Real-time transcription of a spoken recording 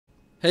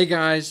Hey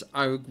guys,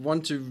 I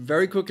want to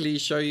very quickly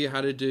show you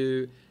how to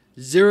do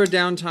zero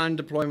downtime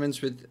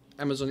deployments with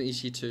Amazon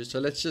EC2. So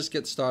let's just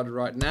get started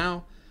right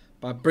now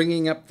by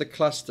bringing up the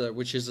cluster,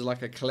 which is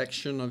like a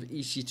collection of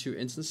EC2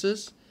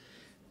 instances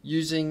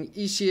using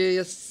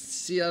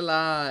ECS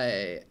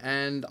CLI.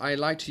 And I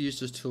like to use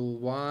this tool.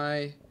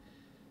 Why?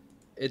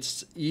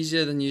 It's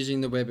easier than using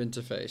the web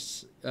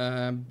interface.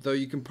 Though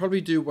you can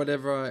probably do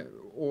whatever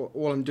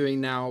all I'm doing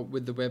now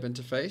with the web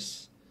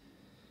interface.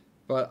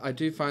 But I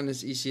do find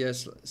this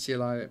ECS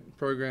CLI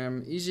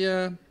program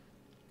easier,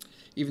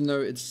 even though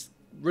it's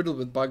riddled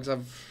with bugs.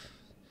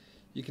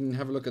 You can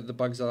have a look at the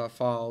bugs that I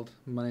filed.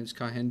 My name's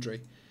Kai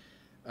Hendry.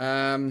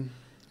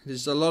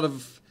 There's a lot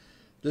of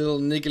little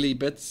niggly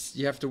bits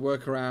you have to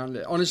work around.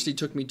 It honestly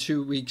took me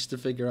 2 weeks to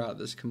figure out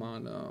this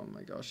command. Oh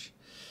my gosh.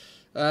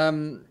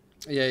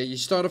 Yeah, you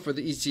start off with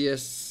the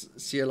ECS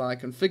CLI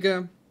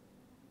configure,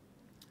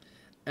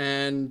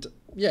 and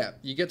yeah,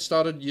 you get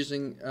started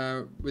using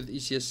with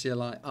ECS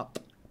CLI up.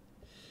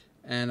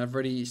 And I've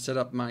already set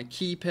up my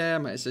key pair,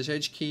 my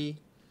SSH key.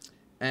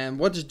 And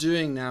what it's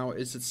doing now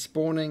is it's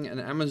spawning an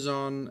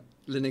Amazon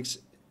Linux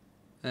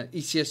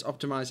ECS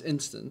optimized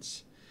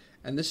instance.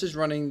 And this is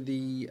running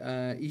the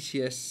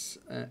ECS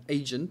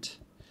agent.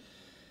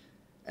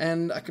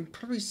 And I can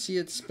probably see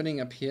it spinning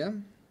up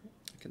here.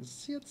 I can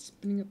see it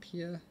spinning up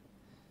here.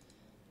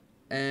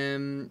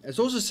 And it's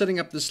also setting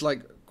up this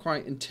like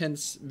quite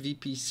intense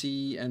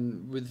VPC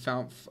and with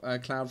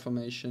cloud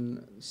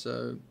formation.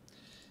 So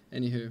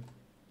anywho,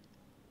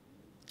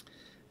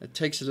 it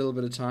takes a little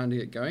bit of time to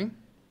get going.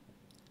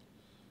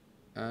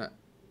 Right,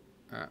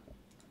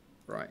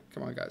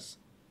 come on guys,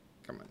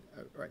 come on.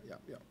 Oh, right, yeah.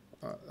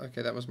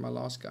 Okay, that was my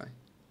last guy.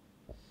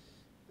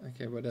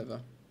 Okay, whatever.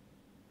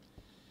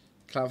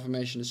 Cloud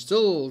formation is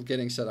still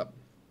getting set up.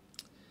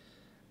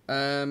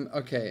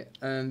 Okay,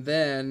 and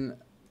then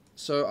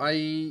so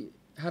I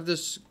have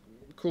this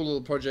cool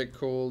little project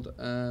called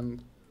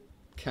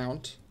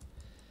Count,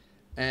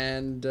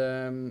 and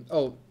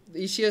oh, the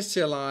ECS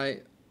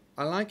CLI,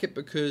 I like it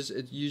because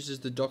it uses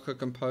the Docker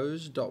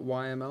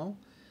compose.yml.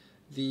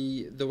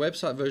 The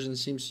website version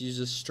seems to use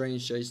a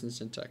strange JSON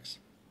syntax.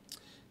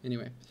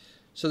 Anyway,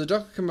 so the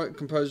Docker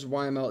compose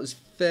YML is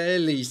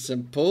fairly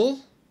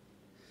simple.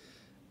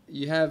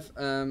 You have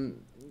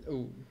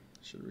oh,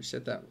 should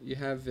reset that. You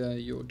have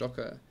your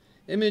Docker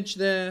image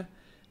there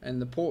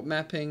and the port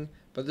mapping.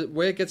 But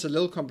where it gets a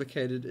little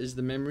complicated is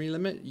the memory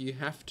limit. You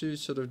have to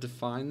sort of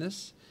define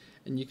this,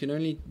 and you can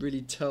only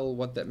really tell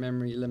what that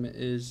memory limit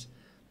is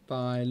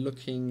by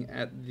looking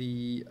at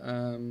the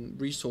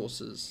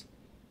resources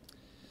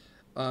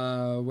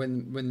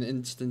when the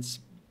instance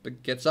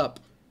gets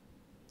up.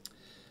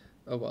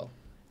 Oh well.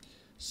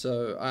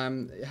 So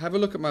have a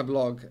look at my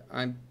blog.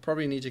 I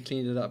probably need to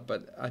clean it up,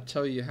 but I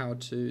tell you how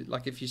to,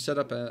 like if you set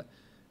up a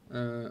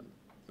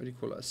what do you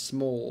call it, a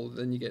small,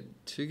 then you get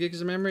 2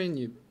 gigs of memory,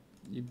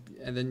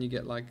 and then you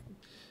get like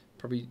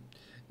probably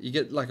you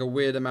get like a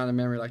weird amount of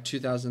memory, like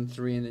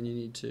 2003, and then you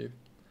need to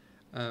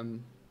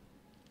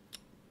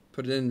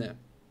put it in there.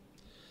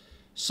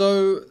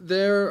 So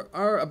there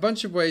are a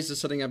bunch of ways of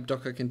setting up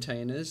Docker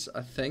containers.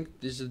 I think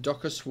there's a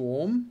Docker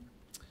Swarm,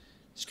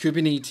 it's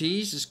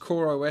Kubernetes, it's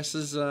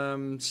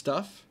CoreOS's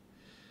stuff,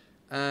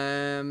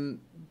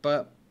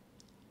 but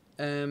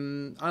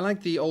I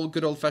like the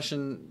good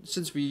old-fashioned,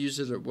 since we use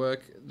it at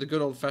work, the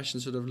good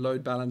old-fashioned sort of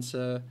load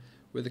balancer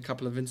with a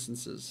couple of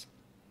instances.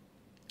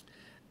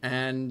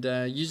 And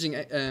using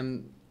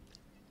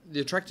the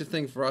attractive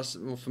thing for us,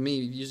 or for me,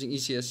 using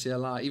ECS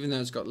CLI, even though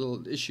it's got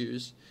little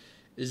issues,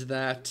 is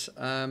that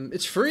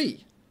it's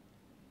free.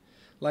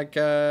 Like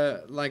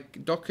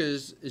Docker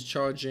is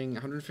charging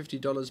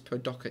 $150 per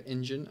Docker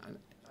engine.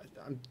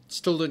 I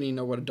still don't even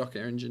know what a Docker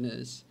engine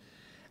is.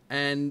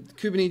 And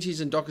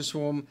Kubernetes and Docker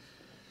Swarm,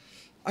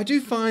 I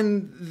do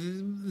find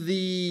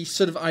the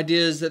sort of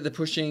ideas that they're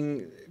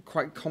pushing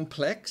quite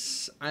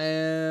complex.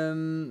 I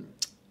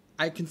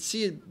can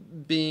see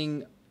it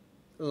being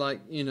like,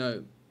 you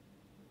know,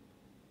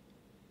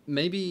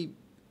 maybe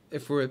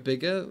if we're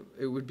bigger,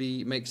 it would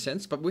make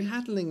sense. But we're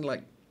handling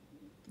like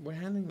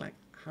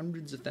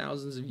hundreds of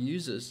thousands of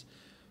users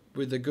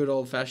with a good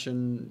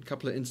old-fashioned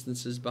couple of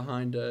instances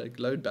behind a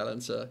load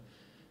balancer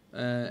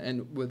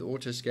and with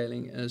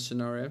auto-scaling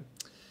scenario.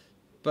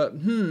 But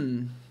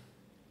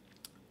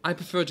I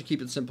prefer to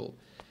keep it simple.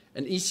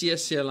 And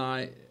ECS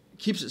CLI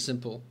keeps it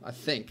simple, I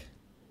think.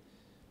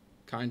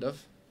 Kind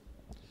of.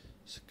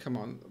 So come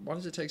on, why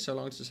does it take so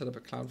long to set up a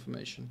cloud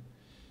formation?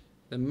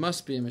 There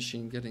must be a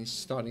machine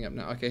starting up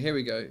now. Okay, here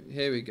we go.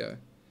 Here we go.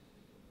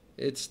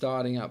 It's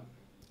starting up.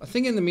 I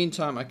think in the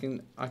meantime I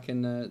can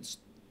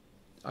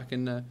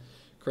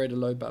create a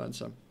load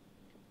balancer.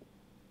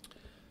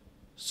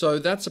 So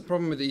that's a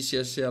problem with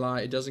ECS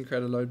CLI. It doesn't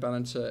create a load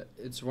balancer.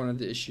 It's one of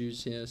the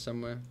issues here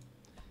somewhere,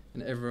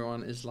 and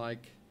everyone is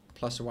like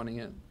 +1ing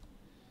it.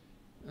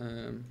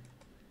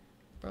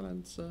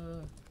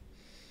 Balancer.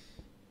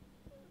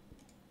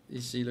 You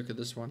see, look at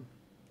this one.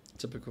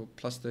 Typical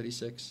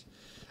 +36.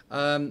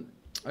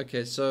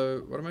 Okay,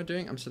 so what am I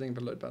doing? I'm setting up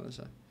a load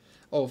balancer.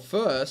 Oh,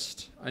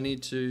 first I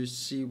need to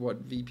see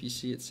what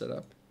VPC it's set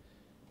up.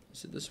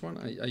 Is it this one?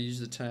 I use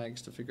the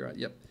tags to figure out.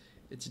 Yep,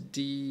 it's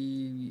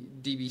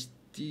DB9.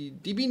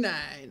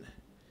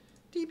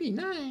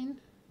 DB9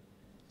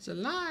 is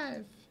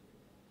alive.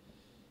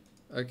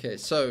 Okay,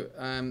 so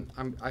I'm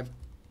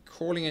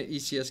calling it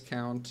ECS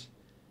count,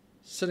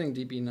 setting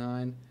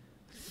DB9. I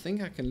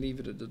think I can leave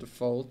it at the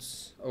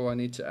defaults. Oh, I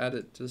need to add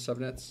it to the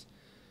subnets.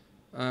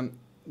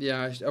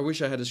 Yeah, I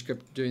wish I had a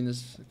script doing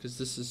this because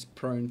this is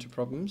prone to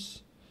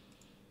problems.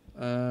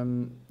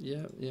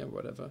 Yeah,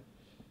 whatever.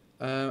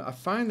 I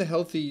find the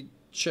healthy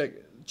check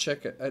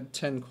at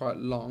 10 quite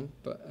long,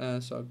 but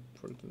so I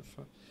put it in the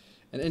file.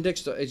 And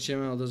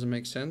index.html doesn't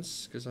make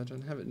sense because I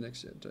don't have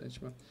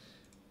index.html.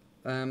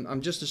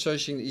 I'm just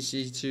associating the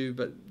EC2,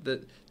 but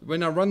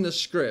when I run the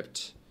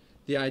script,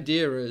 the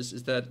idea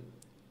is that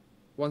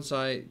once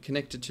I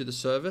connect it to the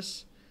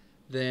service,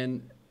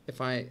 then if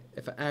I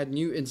add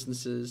new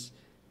instances,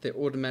 they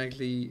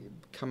automatically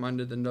come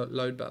under the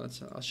load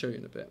balancer. I'll show you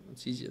in a bit.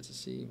 It's easier to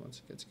see once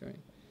it gets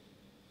going.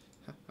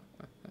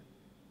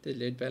 The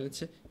load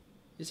balancer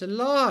is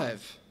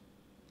alive.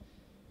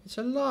 It's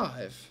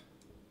alive.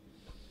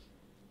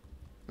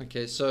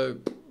 Okay, so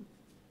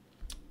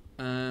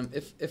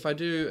if I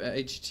do a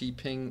HTTP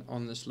ping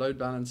on this load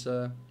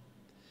balancer,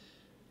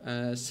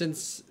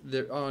 since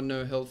there are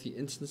no healthy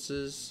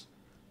instances,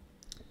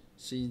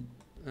 see,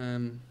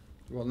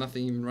 well,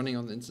 nothing even running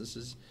on the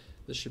instances,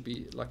 this should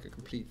be like a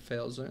complete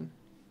fail zone.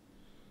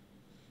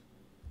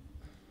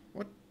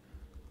 What?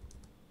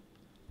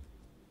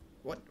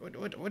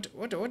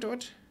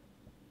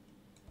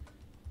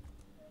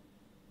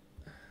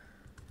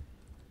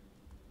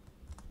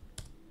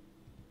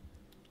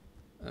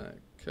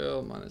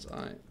 Curl minus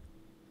I.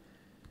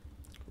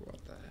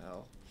 What the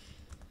hell?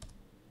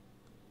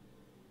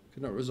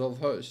 Could not resolve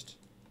host.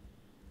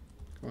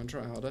 Come on,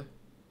 try harder.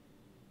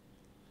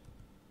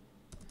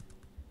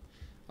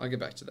 I'll get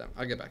back to them.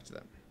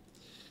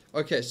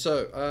 Okay,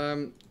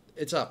 so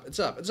it's up.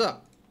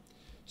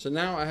 So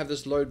now I have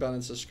this load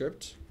balancer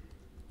script,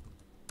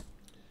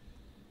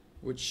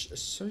 which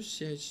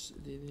associates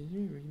the.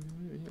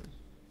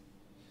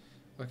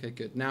 Okay,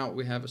 good. Now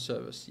we have a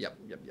service. Yep.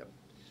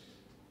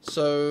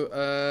 So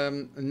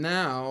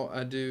now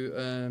I do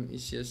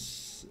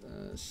ECS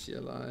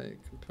CLI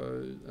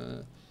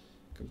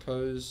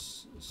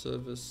compose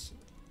service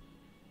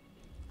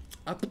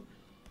up,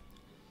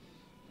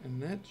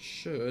 and that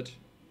should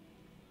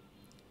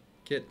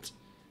get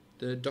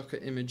the Docker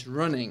image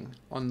running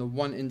on the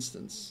one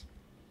instance.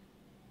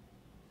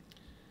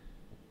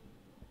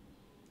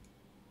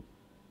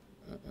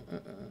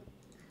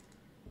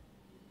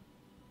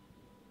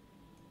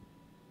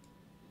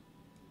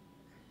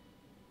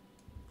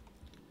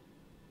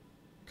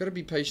 Gotta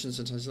be patient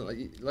sometimes.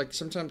 Like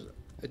sometimes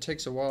it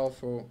takes a while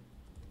for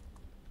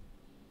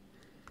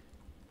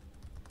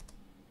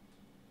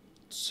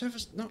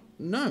service not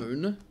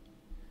known.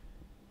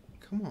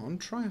 Come on,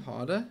 try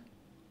harder.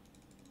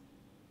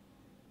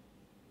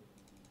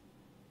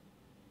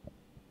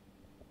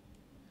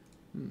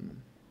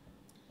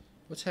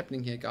 What's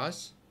happening here,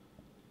 guys?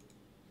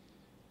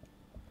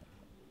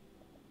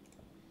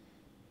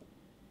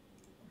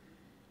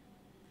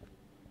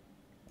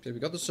 Okay, we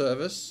got the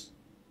service.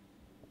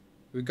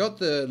 We got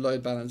the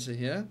load balancer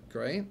here.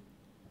 Great.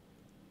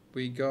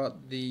 We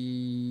got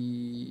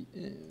the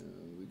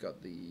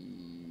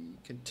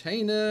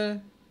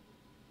container.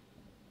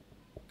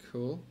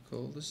 Cool.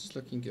 This is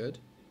looking good.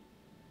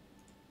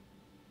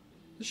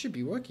 This should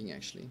be working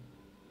actually.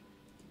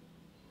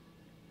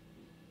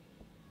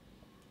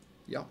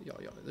 Yeah.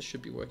 This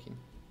should be working.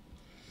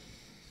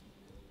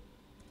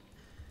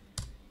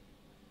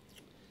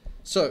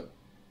 So,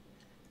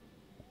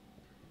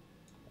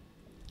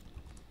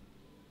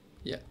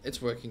 yeah,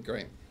 it's working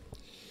great.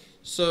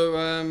 So,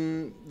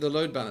 the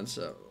load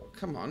balancer.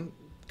 Come on,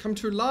 come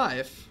to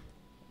life.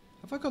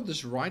 Have I got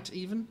this right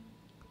even?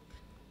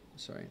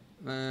 Sorry.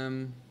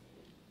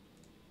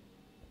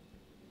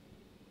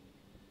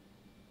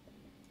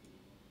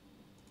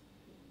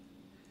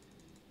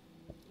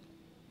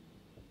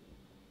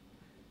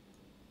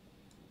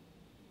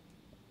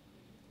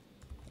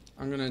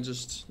 I'm gonna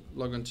just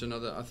log onto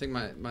another. I think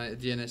my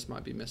DNS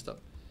might be messed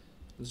up.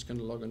 I'm just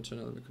gonna log onto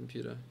another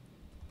computer.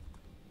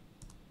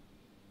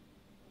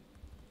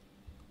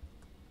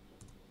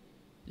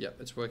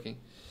 Yep, it's working.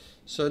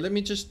 So let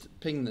me just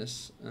ping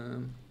this.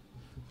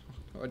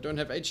 I don't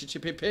have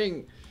HTTP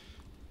ping.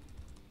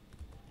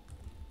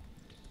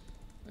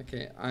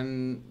 Okay, I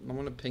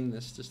want to ping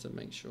this just to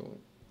make sure.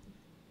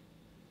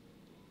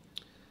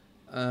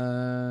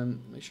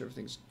 Make sure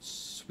everything's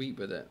sweet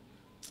with it.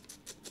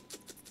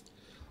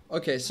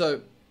 Okay,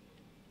 so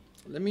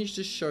let me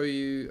just show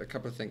you a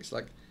couple of things.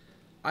 Like,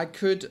 I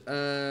could,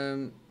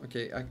 I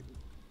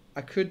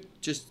could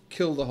just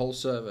kill the whole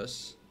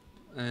service,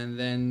 and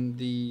then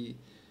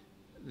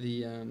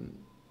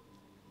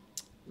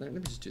let me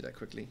just do that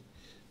quickly.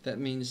 That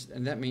means,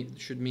 and that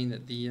should mean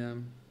that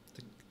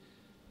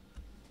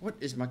what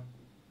is my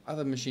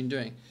other machine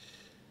doing?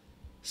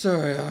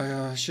 Sorry,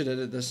 I should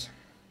edit this.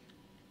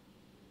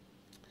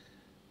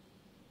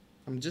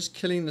 I'm just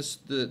killing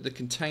the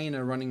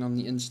container running on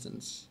the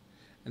instance,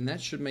 and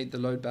that should make the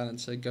load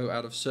balancer go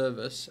out of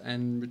service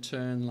and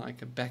return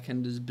like a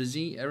backend is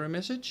busy error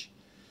message.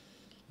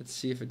 Let's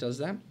see if it does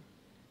that.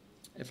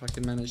 If I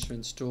can manage to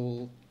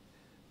install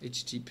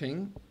HTTP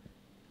ping.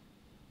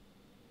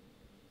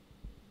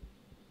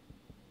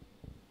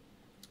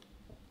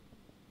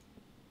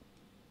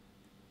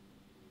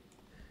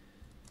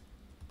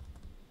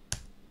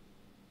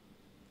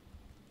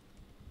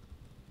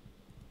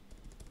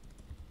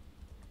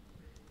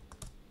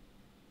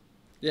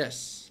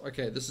 Yes,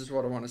 okay, this is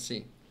what I want to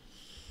see.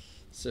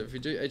 So if we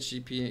do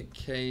HTTP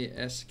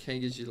KS, K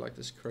gives you like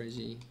this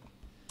crazy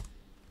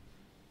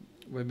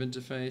web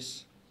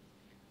interface.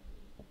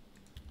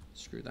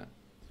 Screw that.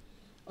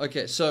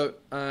 Okay, so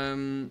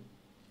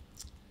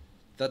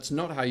that's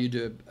not how you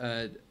do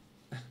a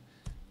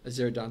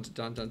zero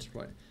downtime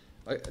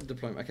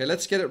deployment. Okay,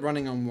 let's get it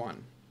running on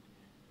one.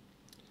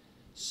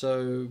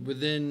 So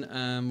within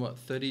what,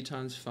 30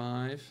 times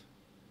 5,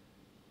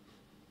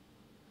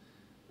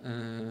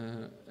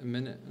 a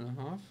minute and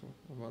a half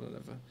or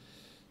whatever,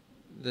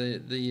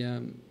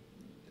 the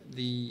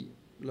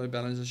load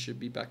balancer should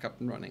be back up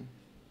and running.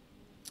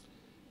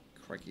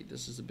 Crikey,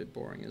 this is a bit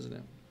boring, isn't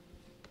it?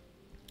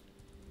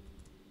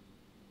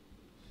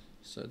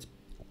 So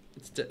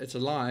it's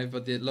alive,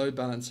 but the load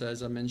balancer,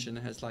 as I mentioned,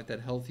 has like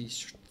that healthy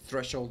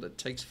threshold that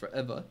takes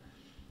forever.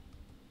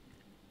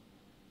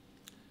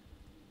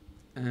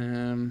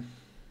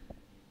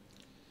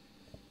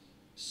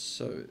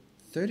 So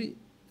 30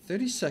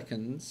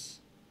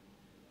 seconds.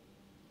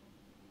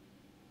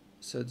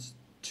 So it's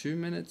 2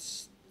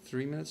 minutes,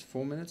 3 minutes,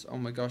 4 minutes. Oh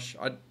my gosh,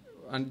 I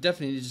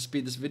definitely need to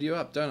speed this video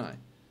up, don't I?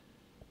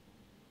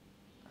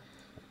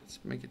 Let's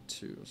make it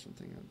 2 or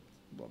something.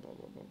 Blah blah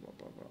blah blah blah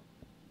blah blah.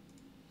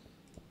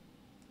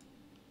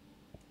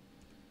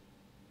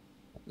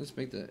 Let's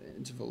make the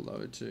interval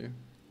lower too.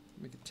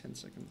 Make it 10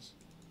 seconds.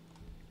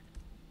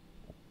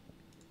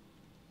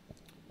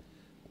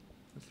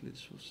 Hopefully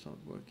this will start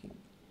working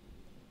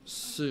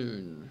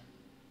soon.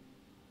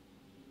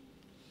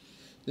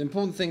 The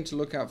important thing to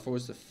look out for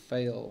is the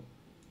fail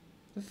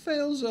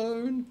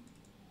zone.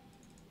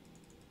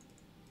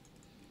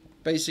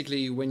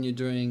 Basically, when you're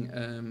doing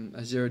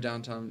a zero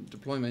downtime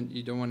deployment,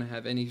 you don't want to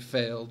have any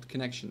failed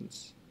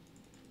connections.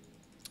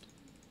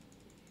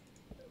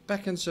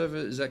 Backend server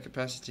is at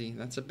capacity.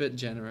 That's a bit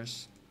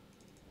generous.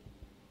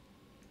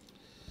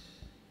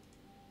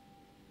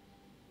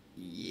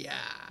 Yeah.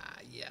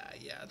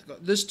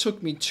 This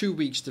took me 2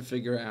 weeks to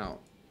figure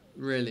out,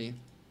 really.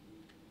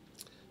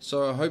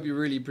 So I hope you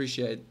really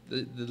appreciate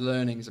the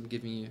learnings I'm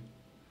giving you.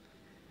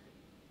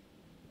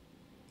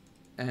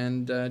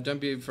 And don't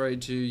be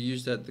afraid to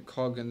use the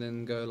cog and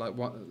then go like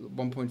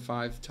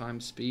 1.5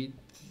 times speed,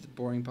 the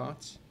boring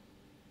parts.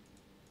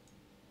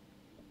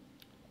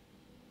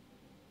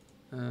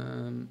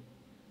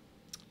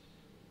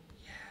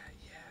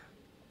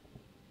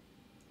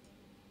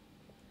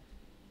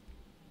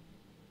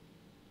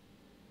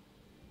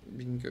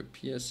 We can go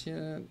PS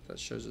here, that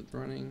shows it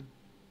running.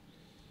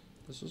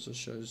 This also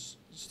shows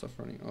stuff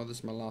running. Oh, this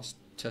is my last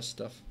test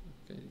stuff.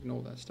 Okay,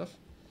 ignore that stuff.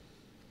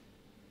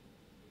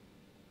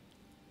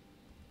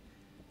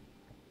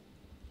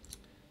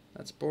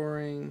 That's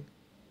boring.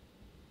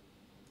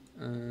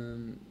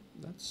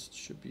 That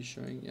should be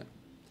showing, yeah.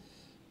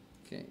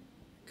 Okay,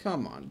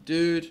 come on,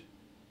 dude.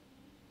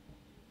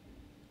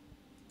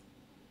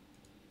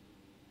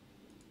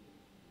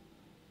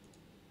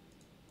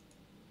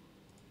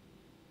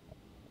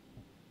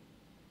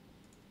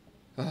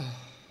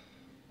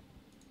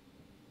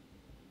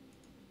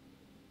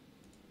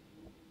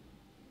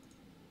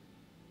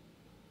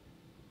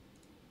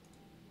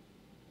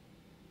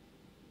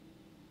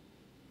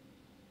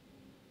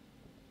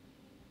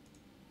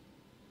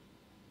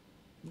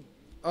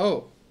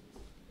 Oh,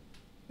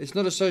 it's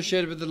not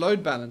associated with the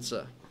load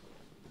balancer.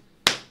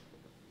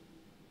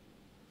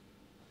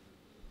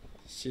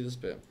 See this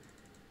bit?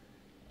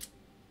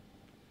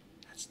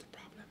 That's the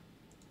problem.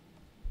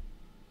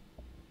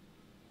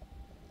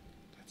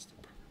 That's the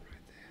problem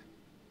right there.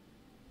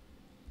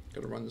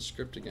 Got to run the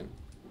script again.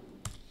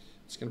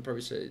 It's going to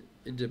probably say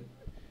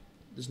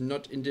there's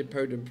not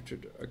independent.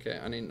 Okay,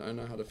 I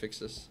know how to fix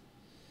this.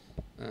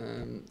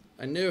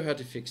 I know how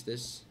to fix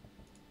this.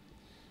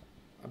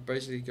 I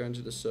basically go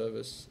into the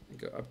service and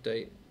go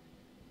update,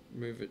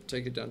 move it,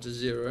 take it down to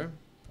 0,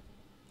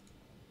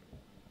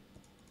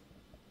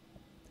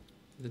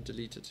 then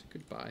delete it.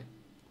 Goodbye.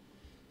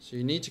 So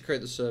you need to create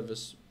the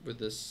service with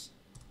this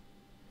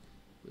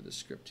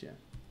script here.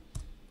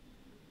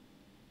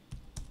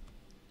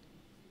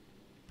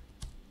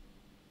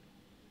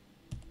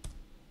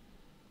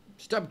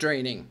 Stop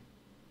draining.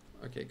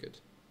 Okay, good.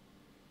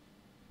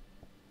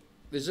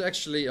 There's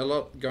actually a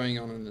lot going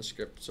on in the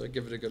script, so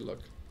give it a good look.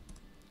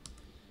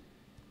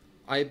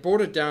 I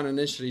brought it down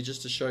initially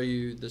just to show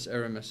you this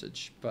error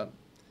message, but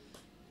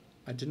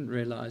I didn't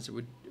realize it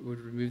would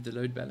remove the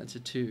load balancer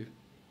too.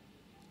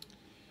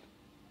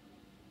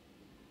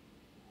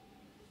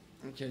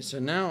 Okay, so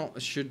now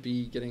it should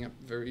be getting up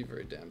very,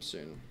 very damn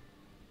soon.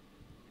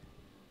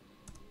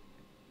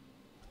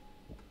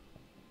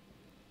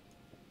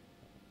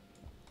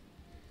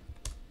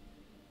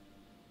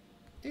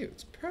 Ew,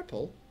 it's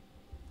purple.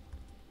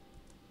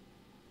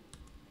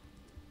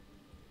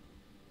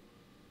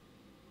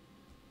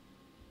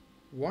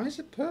 Why is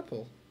it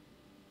purple?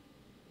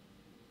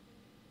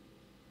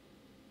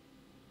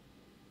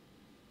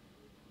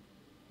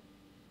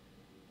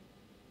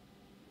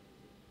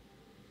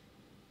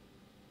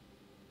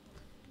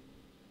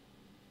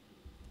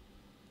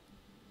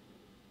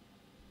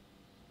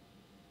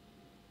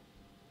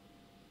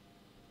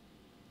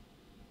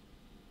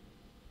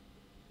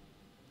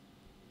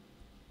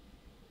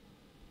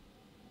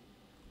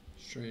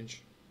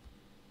 Strange.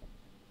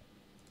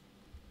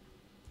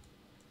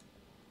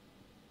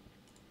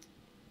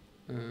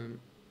 I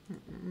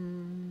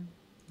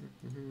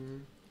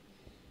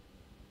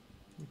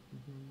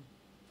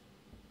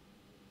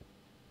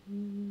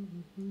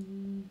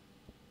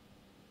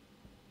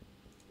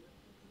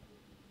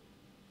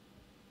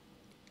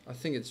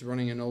think it's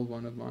running an old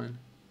one of mine.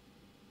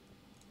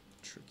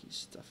 Tricky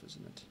stuff,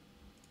 isn't it?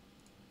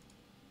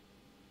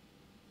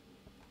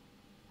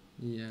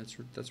 Yeah,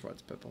 that's why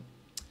it's purple.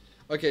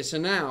 Okay, so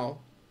now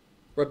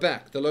we're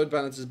back. The load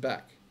balance is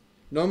back.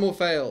 No more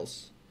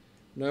fails.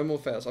 No more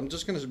fails. I'm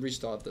just going to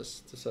restart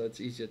this so it's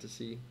easier to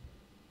see.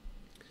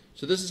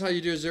 So this is how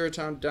you do a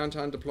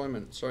downtime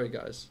deployment. Sorry,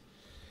 guys.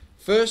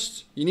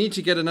 First, you need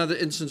to get another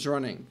instance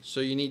running. So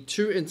you need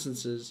 2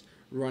 instances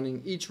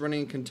running, each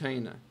running a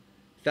container.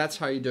 That's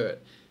how you do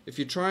it. If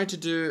you try to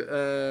do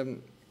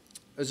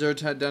a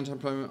downtime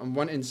deployment on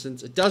one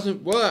instance, it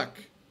doesn't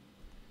work.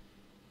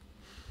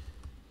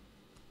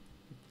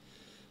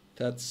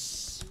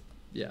 That's,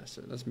 yeah,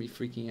 so that's me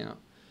freaking out.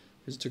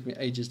 Because it took me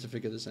ages to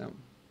figure this out.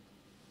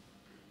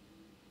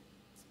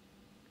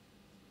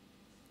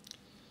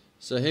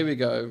 So here we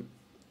go.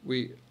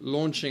 We're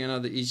launching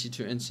another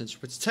EC2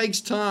 instance, which takes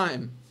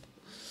time.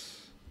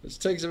 This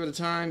takes a bit of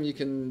time. You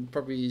can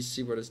probably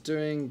see what it's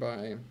doing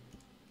by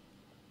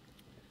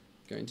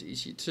going to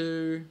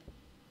EC2.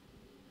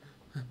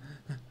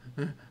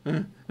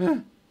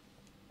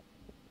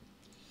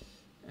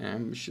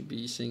 And we should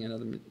be seeing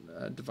another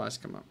device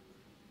come up.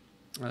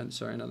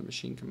 Sorry, another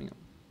machine coming up.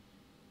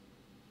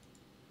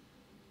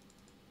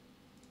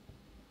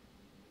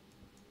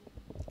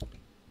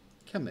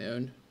 Come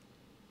on.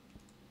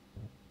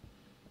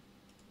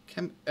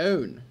 Come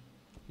on.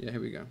 Yeah,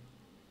 here we go.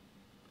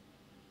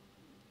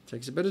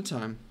 Takes a bit of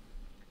time.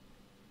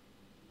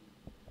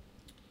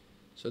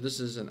 So this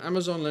is an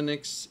Amazon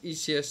Linux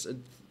ECS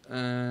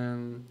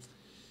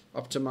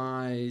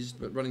optimized,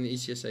 but running the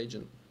ECS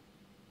agent.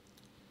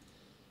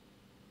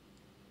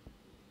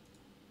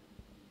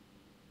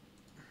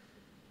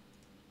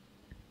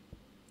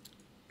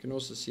 You can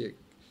also see it.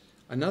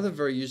 Another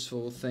very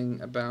useful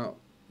thing about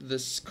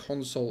this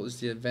console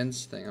is the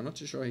events thing. I'm not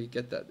too sure how you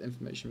get that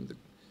information.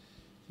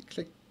 You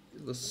click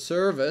the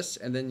service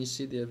and then you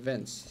see the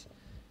events.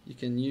 You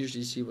can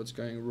usually see what's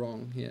going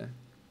wrong here,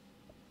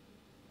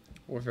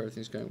 or if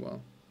everything's going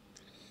well.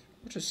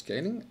 Auto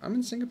scaling? I'm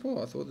in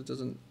Singapore. I thought it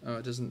doesn't. Oh,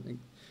 it doesn't.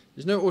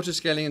 There's no auto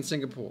scaling in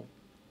Singapore.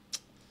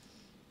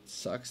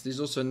 Sucks. There's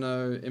also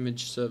no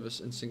image service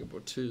in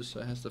Singapore too,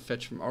 so it has to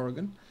fetch from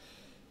Oregon.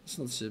 It's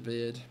not so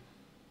bad.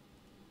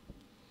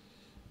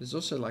 There's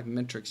also like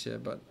metrics here,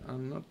 but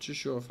I'm not too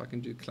sure if I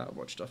can do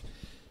CloudWatch stuff.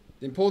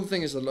 The important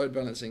thing is the load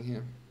balancing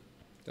here.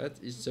 That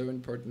is so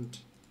important.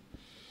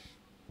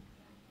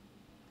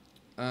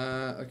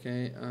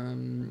 Okay,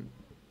 I'm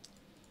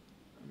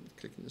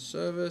clicking the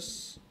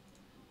service.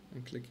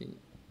 I'm clicking.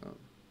 Oh,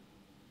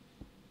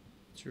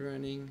 it's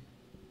running.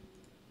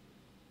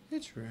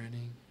 It's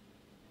running.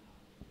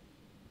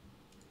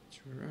 It's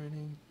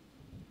running.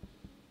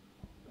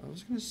 I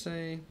was gonna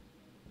say,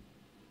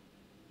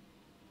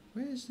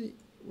 where's the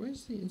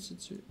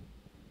institute?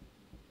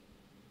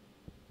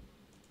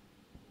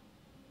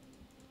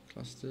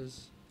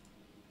 Clusters.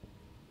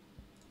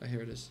 Oh,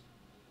 here it is.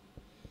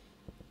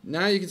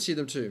 Now you can see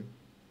them too.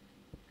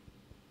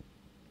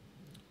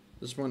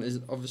 This one is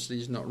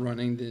obviously not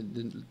running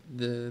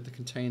the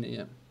container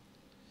yet.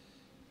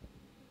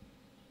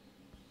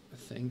 I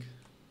think,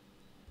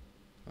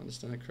 if I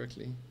understand it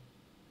correctly.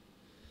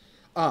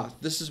 Ah,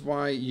 this is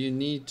why you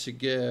need to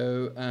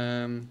go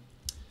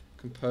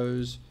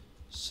compose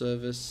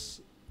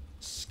service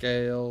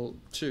scale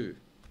 2.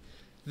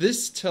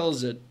 This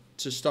tells it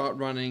to start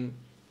running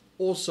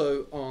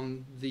also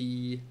on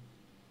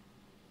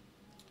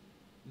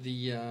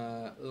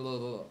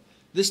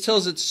this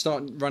tells it to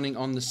start running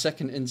on the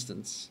second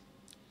instance.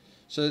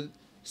 So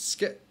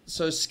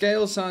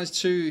scale size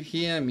 2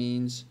 here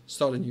means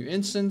start a new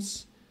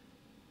instance.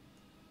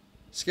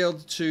 Scale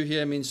 2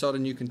 here means start a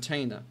new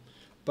container.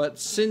 But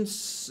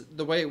since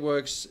the way it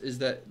works is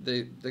that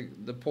the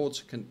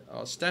ports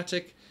are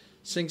static,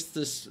 since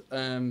this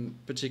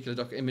particular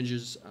Docker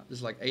images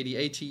is like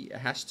 8080, it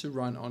has to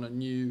run on a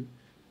new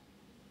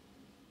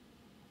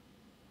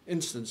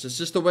instance. It's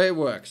just the way it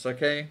works,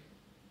 okay?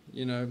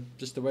 You know,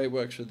 just the way it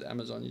works with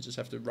Amazon. You just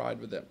have to ride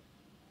with it.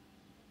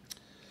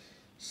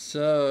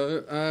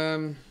 So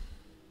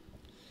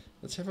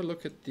let's have a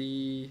look at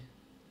the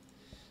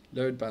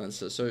load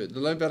balancer. So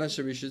the load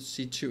balancer, we should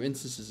see 2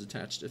 instances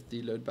attached if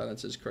the load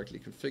balancer is correctly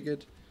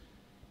configured.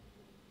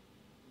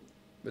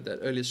 with that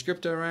earlier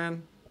script I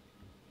ran.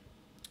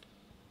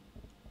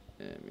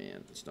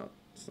 Man, it's not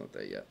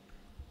there yet.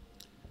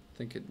 I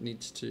think it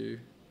needs to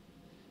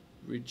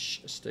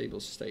reach a stable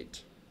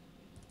state.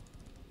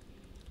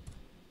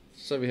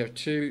 So we have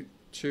two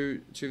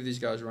of these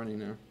guys running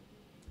now.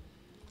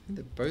 I think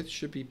they both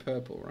should be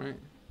purple, right?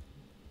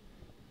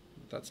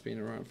 That's been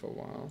around for a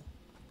while.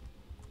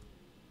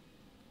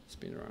 It's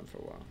been around for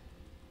a while.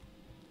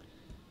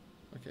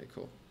 Okay,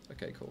 cool.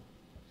 Okay, cool.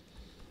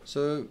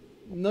 So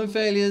no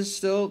failures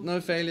still,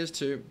 no failures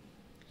too.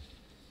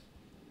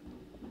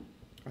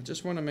 I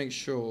just want to make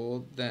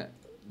sure that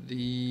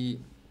the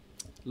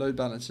load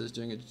balancer is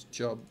doing its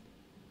job.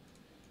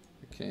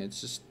 Okay,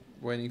 it's just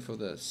waiting for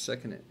the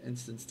second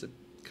instance to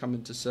come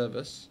into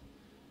service.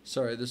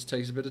 Sorry, this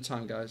takes a bit of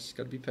time, guys.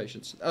 Got to be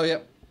patient. Oh, yeah,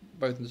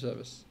 both in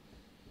service.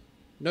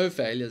 No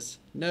failures.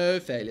 No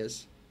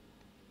failures.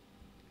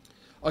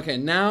 Okay,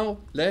 now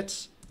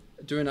let's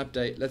do an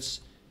update.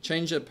 Let's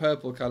change the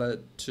purple color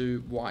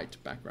to white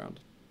background.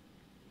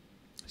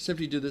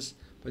 Simply do this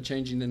by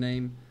changing the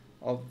name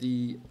of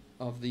the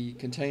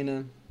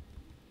container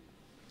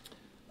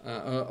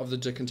of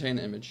the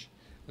container image,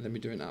 and then we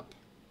do an up.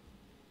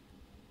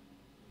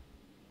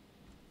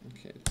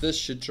 Okay, this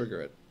should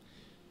trigger it.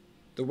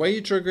 The way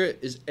you trigger it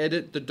is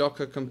edit the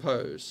Docker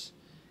compose.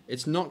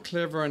 It's not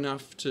clever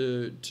enough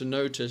to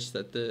notice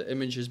that the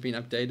image has been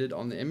updated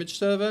on the image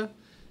server.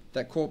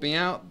 That caught me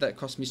out. That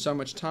cost me so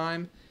much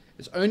time.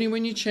 It's only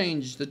when you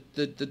change the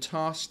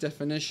task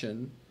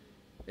definition,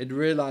 it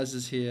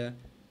realizes here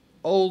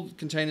old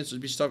containers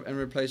would be stopped and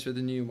replaced with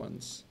the new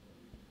ones.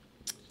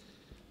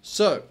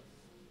 So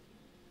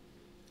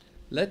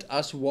let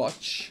us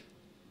watch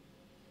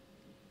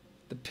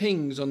the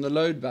pings on the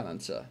load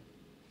balancer,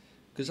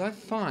 because I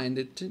find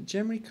it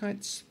generally kind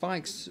of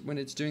spikes when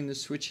it's doing the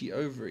switchy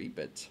overy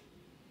bit.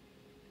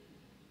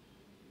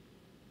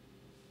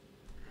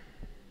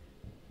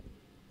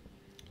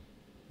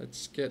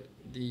 Let's get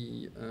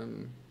the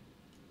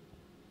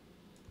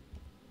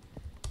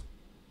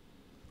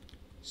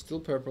still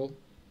purple,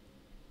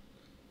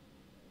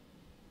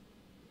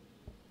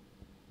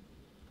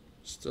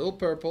 still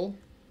purple.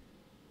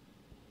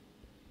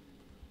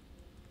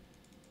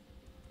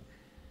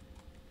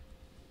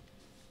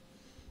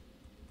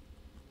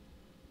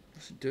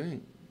 What's it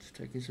doing? It's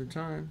taking some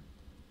time.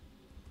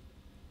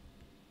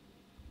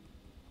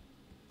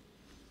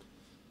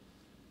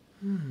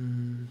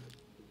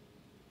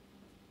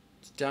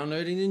 It's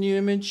downloading the new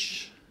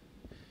image.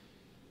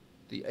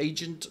 The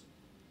agent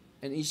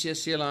and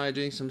ECS CLI are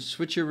doing some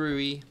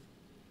switcheroo-y.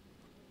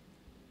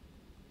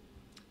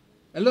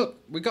 And look,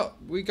 we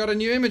got a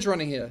new image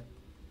running here.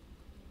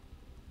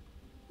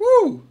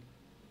 Woo!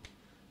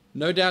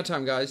 No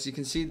downtime, guys. You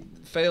can see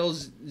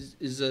fails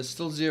is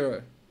still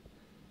 0.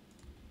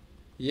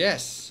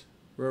 Yes,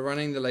 we're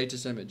running the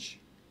latest image.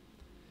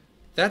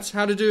 That's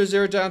how to do a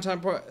zero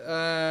downtime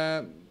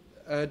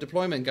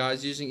deployment,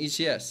 guys, using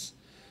ECS.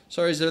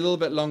 Sorry, it's a little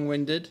bit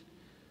long-winded,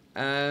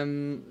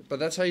 but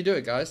that's how you do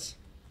it, guys.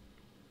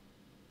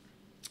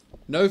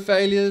 No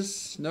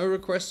failures, no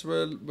requests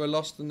were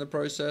lost in the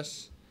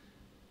process,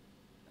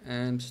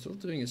 and still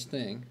doing its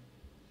thing.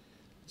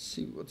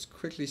 Let's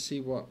quickly see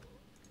what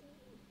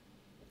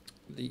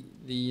the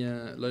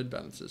load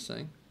balancer is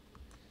saying.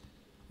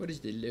 What is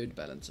the load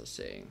balancer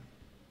saying?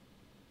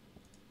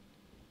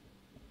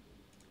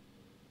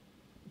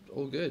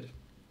 All good.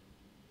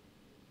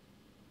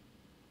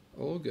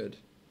 All good.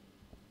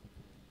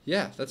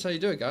 Yeah, that's how you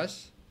do it,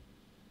 guys.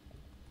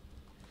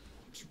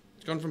 It's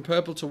gone from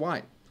purple to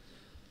white.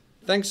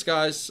 Thanks,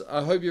 guys.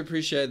 I hope you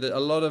appreciate that. A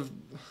lot of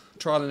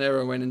trial and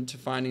error went into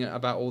finding out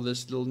about all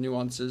this little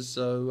nuances.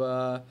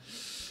 So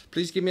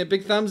please give me a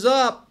big thumbs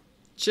up.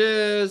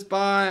 Cheers.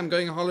 Bye. I'm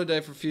going on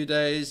holiday for a few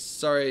days.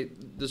 Sorry,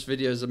 this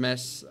video is a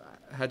mess.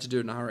 I had to do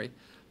it in a hurry.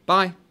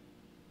 Bye.